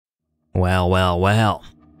Well.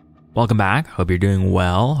 Welcome back. Hope you're doing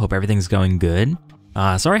well. Hope everything's going good.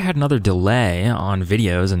 Sorry I had another delay on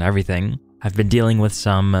videos and everything. I've been dealing with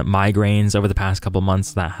some migraines over the past couple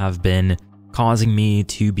months that have been causing me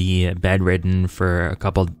to be bedridden for a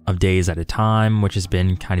couple of days at a time, which has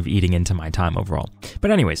been kind of eating into my time overall.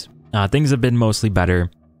 But anyways, things have been mostly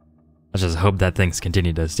better. Let's just hope that things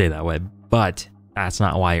continue to stay that way. But that's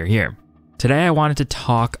not why you're here. Today I wanted to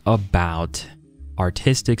talk about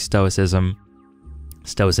artistic stoicism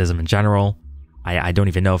in general. I don't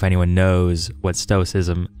even know if anyone knows what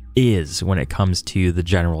stoicism is when it comes to the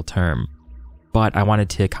general term, but I wanted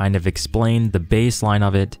to kind of explain the baseline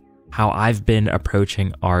of it, how I've been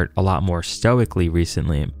approaching art a lot more stoically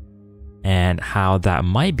recently, and how that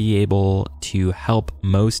might be able to help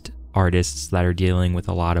most artists that are dealing with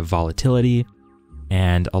a lot of volatility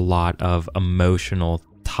and a lot of emotional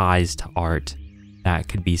ties to art that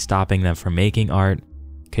could be stopping them from making art,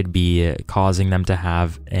 could be causing them to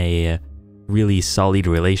have a really sullied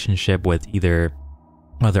relationship with either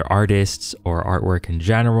other artists or artwork in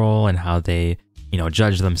general, and how they,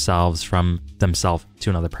 judge themselves from themselves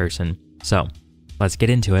to another person. So let's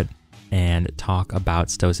get into it and talk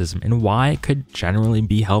about stoicism and why it could generally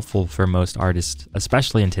be helpful for most artists,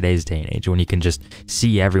 especially in today's day and age when you can just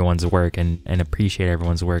see everyone's work and appreciate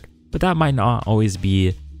everyone's work. But that might not always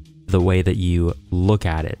be the way that you look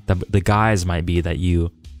at it. The guise might be that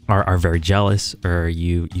you are very jealous, or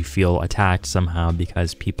you feel attacked somehow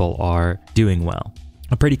because people are doing well.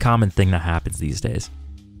 A pretty common thing that happens these days.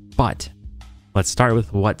 But let's start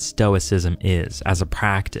with what stoicism is as a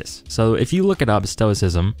practice. So if you look it up,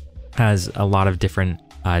 stoicism has a lot of different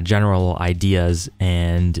general ideas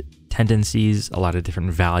and tendencies, a lot of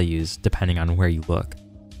different values depending on where you look.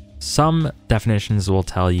 Some definitions will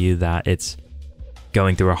tell you that it's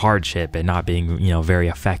going through a hardship and not being, very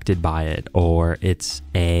affected by it, or it's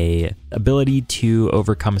a ability to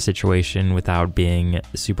overcome a situation without being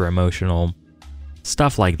super emotional,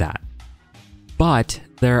 stuff like that. But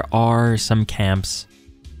there are some camps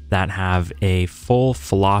that have a full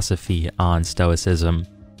philosophy on stoicism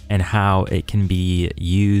and how it can be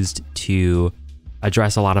used to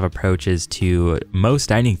address a lot of approaches to most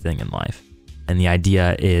anything in life. And the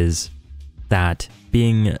idea is that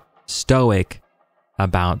being stoic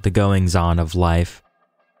about the goings-on of life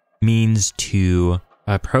means to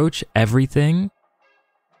approach everything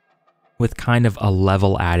with kind of a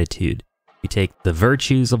level attitude. You take the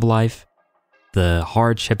virtues of life, the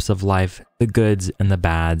hardships of life, the goods and the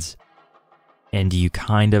bads, and you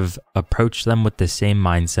kind of approach them with the same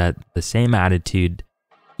mindset, the same attitude.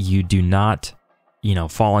 You do not,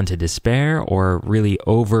 fall into despair or really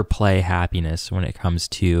overplay happiness when it comes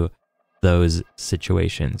to those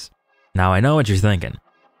situations. Now, I know what you're thinking.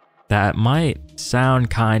 That might sound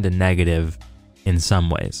kind of negative in some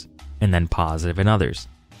ways, and then positive in others.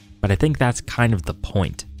 But I think that's kind of the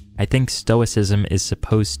point. I think stoicism is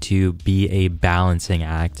supposed to be a balancing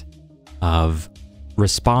act of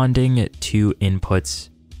responding to inputs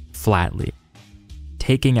flatly,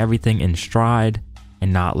 taking everything in stride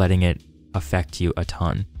and not letting it affect you a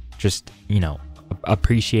ton. Just,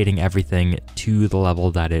 appreciating everything to the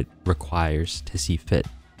level that it requires to see fit.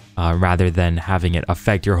 Rather than having it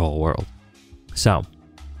affect your whole world. So,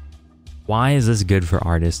 why is this good for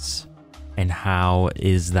artists, and how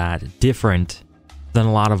is that different than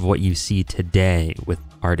a lot of what you see today with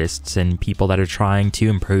artists and people that are trying to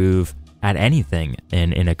improve at anything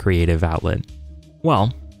in a creative outlet?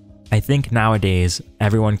 Well, I think nowadays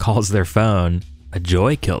everyone calls their phone a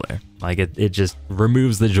joy killer. Like it just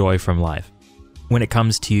removes the joy from life. When it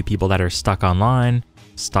comes to people that are stuck online,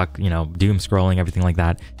 stuck, doom scrolling, everything like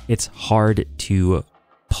that, it's hard to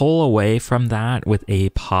pull away from that with a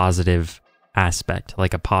positive aspect,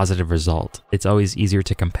 like a positive result. It's always easier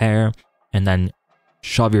to compare and then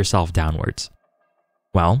shove yourself downwards.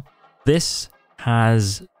 Well, this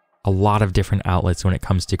has a lot of different outlets when it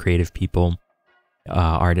comes to creative people,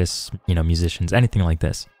 artists, musicians, anything like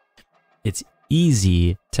this. It's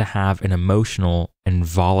easy to have an emotional and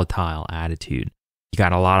volatile attitude. You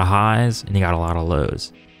got a lot of highs and you got a lot of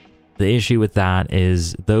lows. The issue with that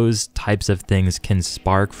is those types of things can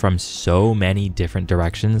spark from so many different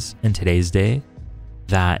directions in today's day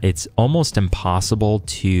that it's almost impossible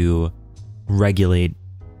to regulate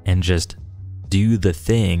and just do the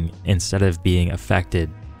thing instead of being affected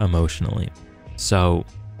emotionally. So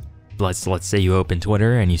let's say you open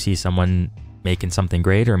Twitter and you see someone making something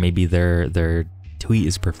great, or maybe their tweet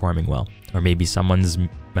is performing well, or maybe someone's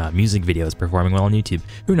music video is performing well on YouTube.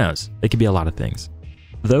 Who knows? It could be a lot of things.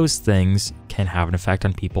 Those things can have an effect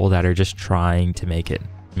on people that are just trying to make it.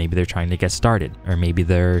 Maybe they're trying to get started, or maybe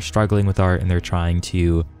they're struggling with art and they're trying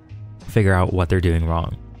to figure out what they're doing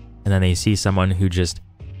wrong. And then they see someone who just,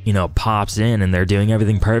 pops in and they're doing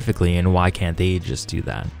everything perfectly, and why can't they just do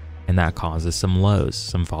that? And that causes some lows,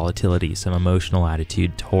 some volatility, some emotional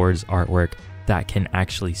attitude towards artwork that can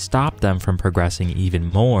actually stop them from progressing even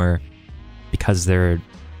more, because they're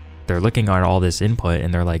looking at all this input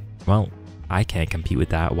and they're like, well, I can't compete with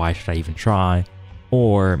that. Why should I even try?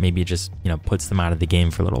 Or maybe it just, puts them out of the game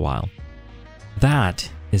for a little while. That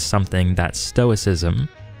is something that Stoicism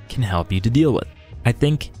can help you to deal with. I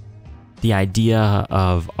think the idea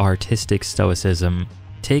of artistic Stoicism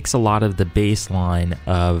takes a lot of the baseline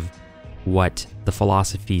of what the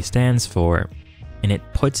philosophy stands for, and it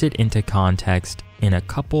puts it into context in a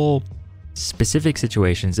couple specific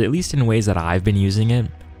situations, at least in ways that I've been using it,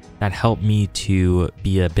 that help me to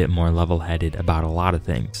be a bit more level-headed about a lot of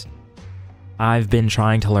things. I've been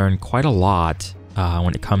trying to learn quite a lot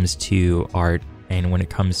when it comes to art, and when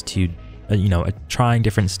it comes to trying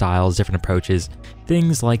different styles, different approaches,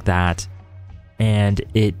 things like that, and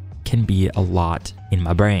it can be a lot in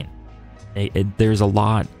my brain. There's a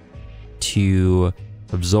lot to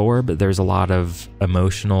absorb. There's a lot of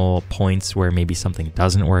emotional points where maybe something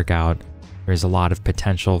doesn't work out. There's a lot of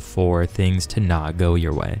potential for things to not go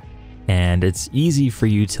your way. And it's easy for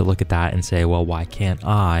you to look at that and say, well, why can't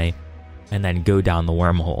I? And then go down the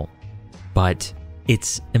wormhole. But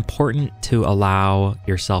it's important to allow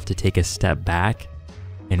yourself to take a step back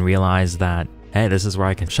and realize that, hey, this is where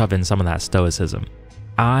I can shove in some of that stoicism.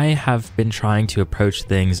 I have been trying to approach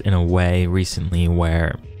things in a way recently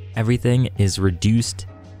where everything is reduced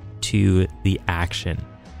to the action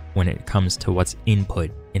when it comes to what's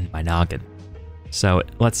input in my noggin. So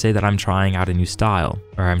let's say that I'm trying out a new style,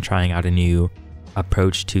 or I'm trying out a new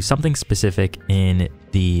approach to something specific in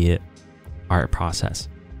the art process.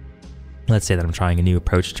 Let's say that I'm trying a new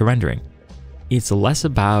approach to rendering. It's less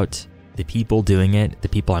about the people doing it, the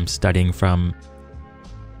people I'm studying from,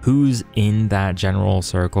 who's in that general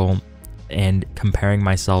circle, and comparing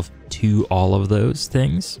myself to all of those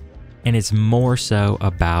things. And it's more so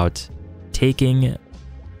about taking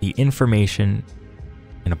the information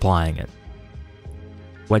and applying it.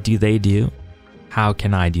 What do they do? How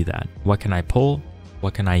can I do that? What can I pull?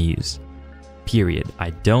 What can I use? Period.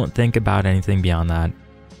 I don't think about anything beyond that.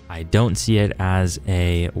 I don't see it as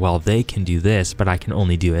well, they can do this, but I can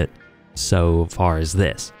only do it so far as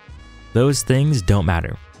this. Those things don't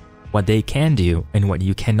matter. What they can do and what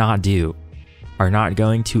you cannot do are not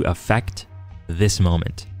going to affect this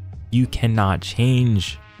moment. You cannot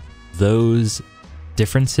change those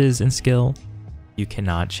differences in skill. You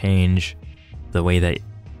cannot change the way that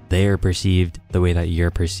they're perceived, the way that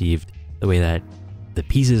you're perceived, the way that the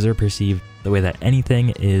pieces are perceived, the way that anything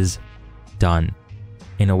is done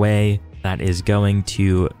in a way that is going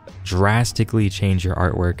to drastically change your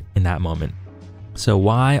artwork in that moment. So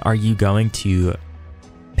why are you going to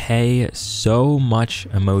pay so much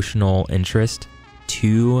emotional interest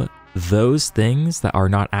to those things that are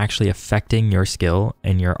not actually affecting your skill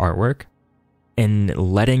and your artwork, and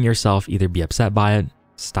letting yourself either be upset by it,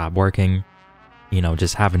 stop working,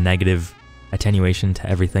 just have a negative attenuation to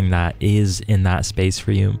everything that is in that space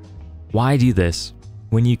for you? Why do this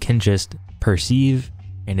when you can just perceive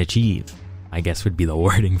and achieve, I guess would be the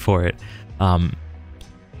wording for it.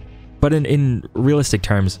 But in realistic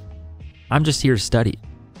terms, I'm just here to study.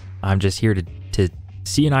 I'm just here to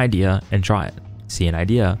see an idea and try it. See an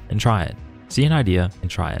idea and try it. See an idea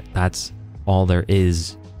and try it. That's all there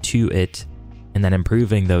is to it. And then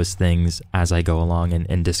improving those things as I go along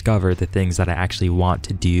and discover the things that I actually want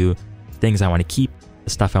to do, things I want to keep, the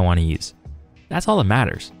stuff I want to use. That's all that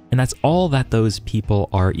matters. And that's all that those people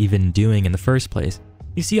are even doing in the first place.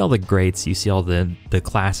 You see all the greats, you see all the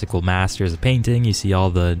classical masters of painting, you see all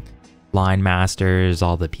the line masters,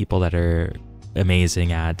 all the people that are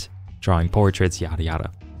amazing at drawing portraits, yada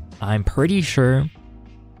yada. I'm pretty sure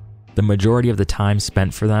the majority of the time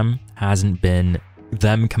spent for them hasn't been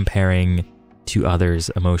them comparing to others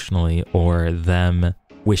emotionally, or them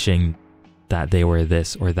wishing that they were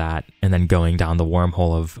this or that, and then going down the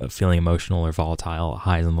wormhole of feeling emotional or volatile,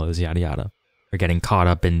 highs and lows, yada yada, or getting caught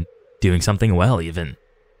up in doing something well even,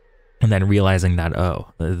 and then realizing that,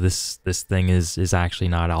 oh, this thing is actually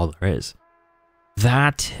not all there is.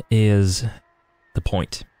 That is the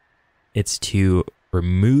point. It's to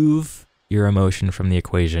remove your emotion from the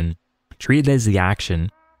equation, treat it as the action,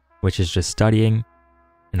 which is just studying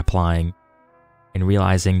and applying, and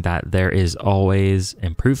realizing that there is always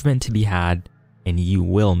improvement to be had, and you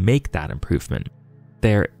will make that improvement.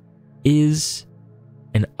 There is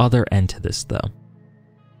an other end to this, though.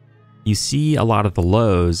 You see a lot of the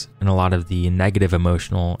lows and a lot of the negative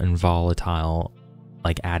emotional and volatile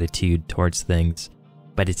attitude towards things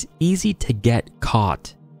But it's easy to get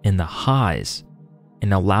caught in the highs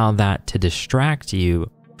and allow that to distract you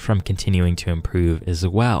from continuing to improve as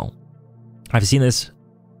well. I've seen this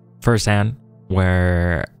firsthand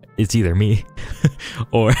where it's either me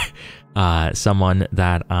or someone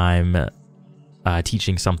that I'm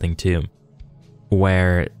teaching something to,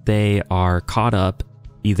 where they are caught up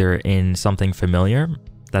either in something familiar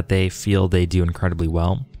that they feel they do incredibly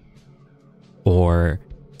well, or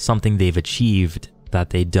something they've achieved that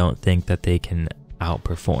they don't think that they can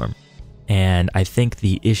outperform. And I think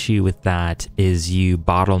the issue with that is you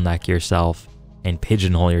bottleneck yourself and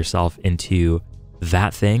pigeonhole yourself into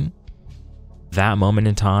that thing, that moment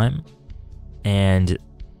in time, and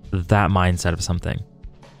that mindset of something.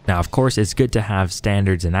 Now, of course, it's good to have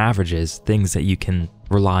standards and averages, things that you can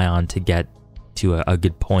rely on to get to a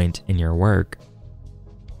good point in your work.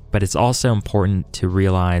 But it's also important to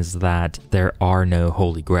realize that there are no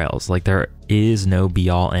holy grails. Like, there is no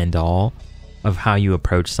be-all, end-all of how you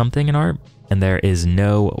approach something in art, and there is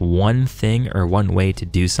no one thing or one way to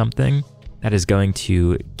do something that is going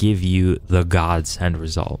to give you the godsend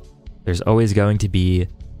result. There's always going to be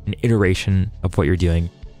an iteration of what you're doing.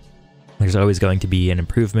 There's always going to be an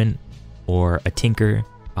improvement or a tinker,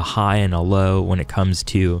 a high and a low when it comes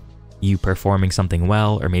to you performing something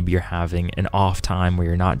well, or maybe you're having an off time where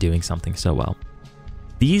you're not doing something so well.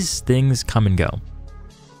 These things come and go.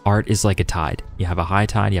 Art is like a tide. You have a high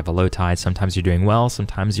tide, you have a low tide. Sometimes you're doing well,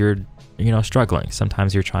 sometimes you're, struggling.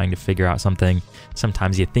 Sometimes you're trying to figure out something.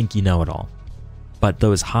 Sometimes you think you know it all. But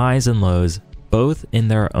those highs and lows, both in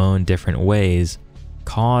their own different ways,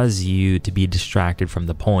 cause you to be distracted from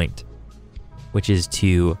the point, which is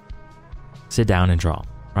to sit down and draw,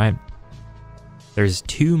 right? There's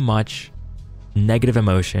too much negative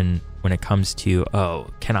emotion when it comes to, oh,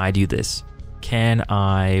 can I do this? Can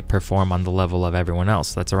I perform on the level of everyone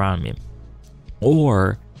else that's around me?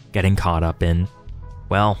 Or getting caught up in,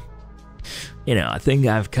 well, I think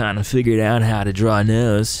I've kind of figured out how to draw a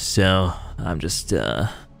nose, so I just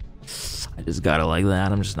got it like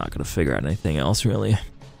that. I'm just not going to figure out anything else, really.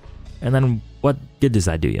 And then what good does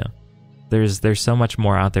that do you? There's so much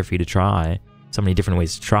more out there for you to try, so many different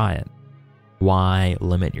ways to try it. Why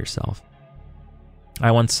limit yourself?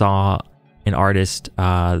 I once saw an artist,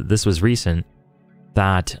 this was recent,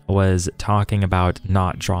 that was talking about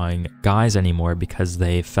not drawing guys anymore because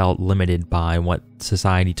they felt limited by what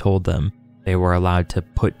society told them they were allowed to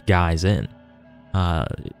put guys in.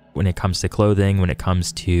 When it comes to clothing, when it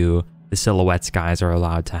comes to the silhouettes guys are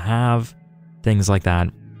allowed to have, things like that.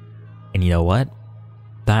 And you know what?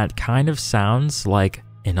 That kind of sounds like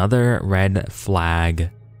another red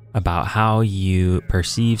flag about how you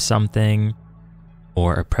perceive something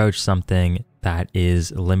or approach something that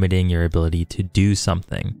is limiting your ability to do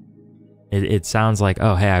something. It sounds like,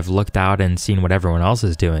 oh, hey, I've looked out and seen what everyone else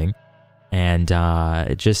is doing, and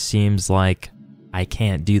it just seems like I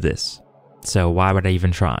can't do this. So why would I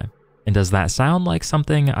even try? And does that sound like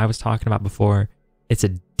something I was talking about before? It's a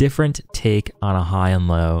different take on a high and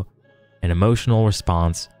low, an emotional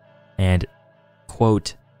response, and,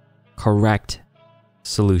 quote, correct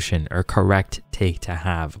solution or correct take to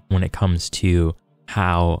have when it comes to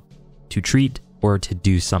how to treat or to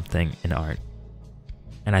do something in art.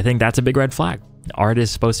 And I think that's a big red flag. Art is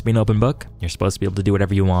supposed to be an open book. You're supposed to be able to do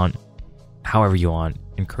whatever you want, however you want,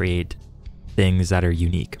 and create things that are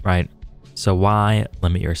unique, right? So why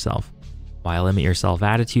limit yourself? Why limit yourself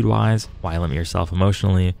attitude-wise? Why limit yourself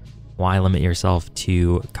emotionally? Why limit yourself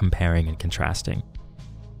to comparing and contrasting?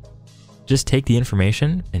 Just take the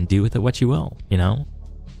information and do with it what you will,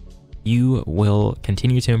 You will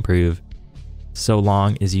continue to improve so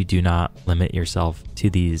long as you do not limit yourself to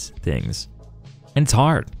these things. And it's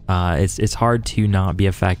hard. It's hard to not be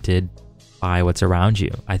affected by what's around you.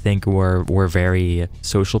 I think we're very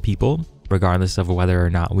social people, regardless of whether or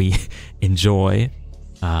not we enjoy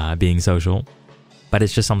being social. But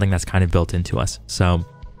it's just something that's kind of built into us. So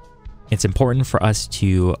it's important for us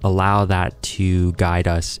to allow that to guide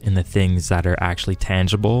us in the things that are actually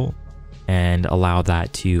tangible, and allow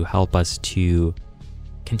that to help us to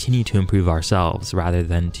continue to improve ourselves rather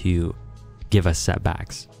than to give us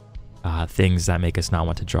setbacks. Things that make us not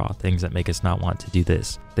want to draw, things that make us not want to do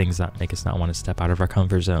this, things that make us not want to step out of our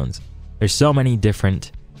comfort zones. There's so many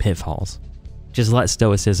different pitfalls. Just let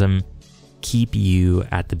stoicism keep you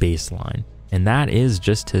at the baseline. And that is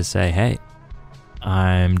just to say, hey,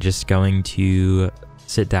 I'm just going to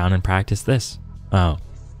sit down and practice this. Oh,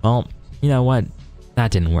 well, you know what?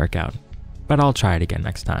 That didn't work out, but I'll try it again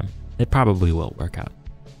next time. It probably will work out.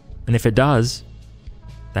 And if it does,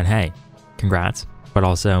 then hey, congrats. But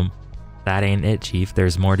also, that ain't it, Chief.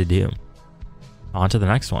 There's more to do. On to the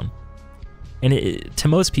next one. And to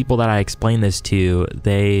most people that I explain this to,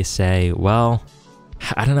 they say, well,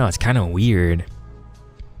 I don't know, it's kind of weird.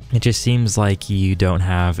 It just seems like you don't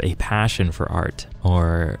have a passion for art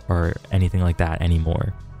or anything like that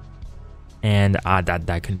anymore. And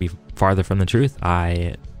that couldn't be farther from the truth.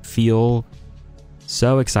 I feel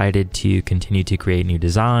so excited to continue to create new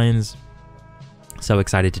designs, so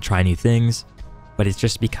excited to try new things, but it's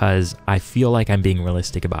just because I feel like I'm being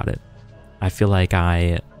realistic about it. I feel like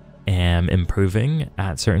I am improving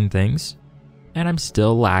at certain things, and I'm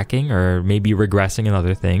still lacking or maybe regressing in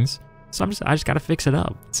other things. So I just got to fix it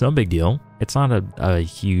up. It's no big deal. It's not a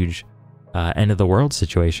huge end of the world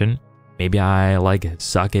situation. Maybe I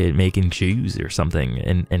suck at making shoes or something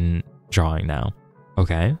in drawing now.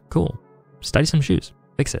 Okay, cool. Study some shoes.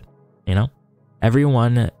 Fix it.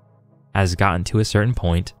 Everyone has gotten to a certain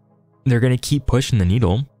point. They're going to keep pushing the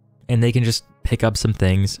needle, and they can just pick up some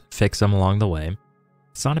things, fix them along the way.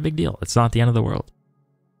 It's not a big deal. It's not the end of the world.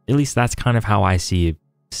 At least that's kind of how I see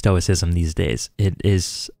stoicism these days.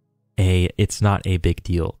 It's not a big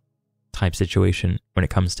deal type situation when it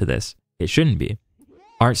comes to this. It shouldn't be.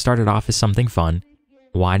 Art started off as something fun.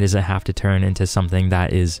 Why does it have to turn into something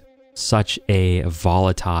that is such a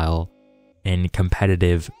volatile and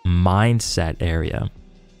competitive mindset area?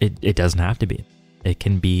 It doesn't have to be. It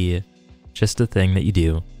can be just a thing that you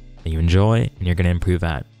do, that you enjoy, and you're going to improve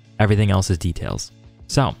at. Everything else is details.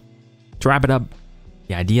 So, to wrap it up,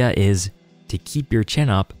 the idea is to keep your chin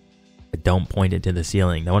up, but don't point it to the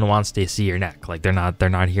ceiling. No one wants to see your neck. They're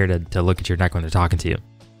not here to look at your neck when they're talking to you.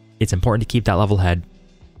 It's important to keep that level head.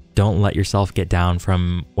 Don't let yourself get down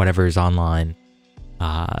from whatever is online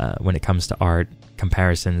when it comes to art,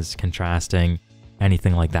 comparisons, contrasting,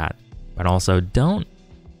 anything like that. But also don't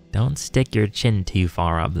stick your chin too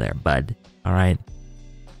far up there, bud. All right?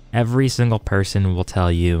 Every single person will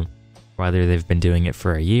tell you whether they've been doing it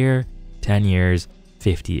for a year, 10 years,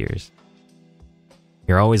 50 years.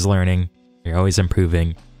 You're always learning, you're always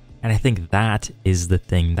improving, and I think that is the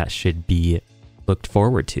thing that should be looked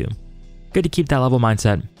forward to. Good to keep that level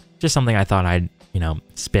mindset. Just something I thought I'd,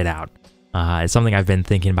 spit out. It's something I've been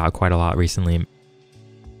thinking about quite a lot recently.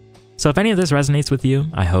 So if any of this resonates with you,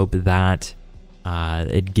 I hope that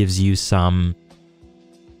it gives you some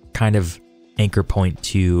kind of anchor point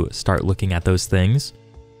to start looking at those things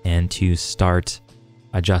and to start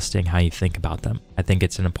adjusting how you think about them. I think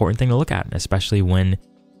it's an important thing to look at, especially when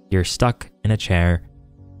you're stuck in a chair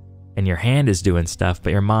and your hand is doing stuff,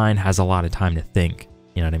 but your mind has a lot of time to think.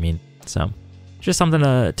 You know what I mean? So just something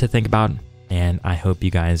to think about, and I hope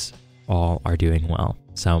you guys all are doing well.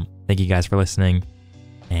 So thank you guys for listening,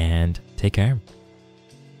 and take care.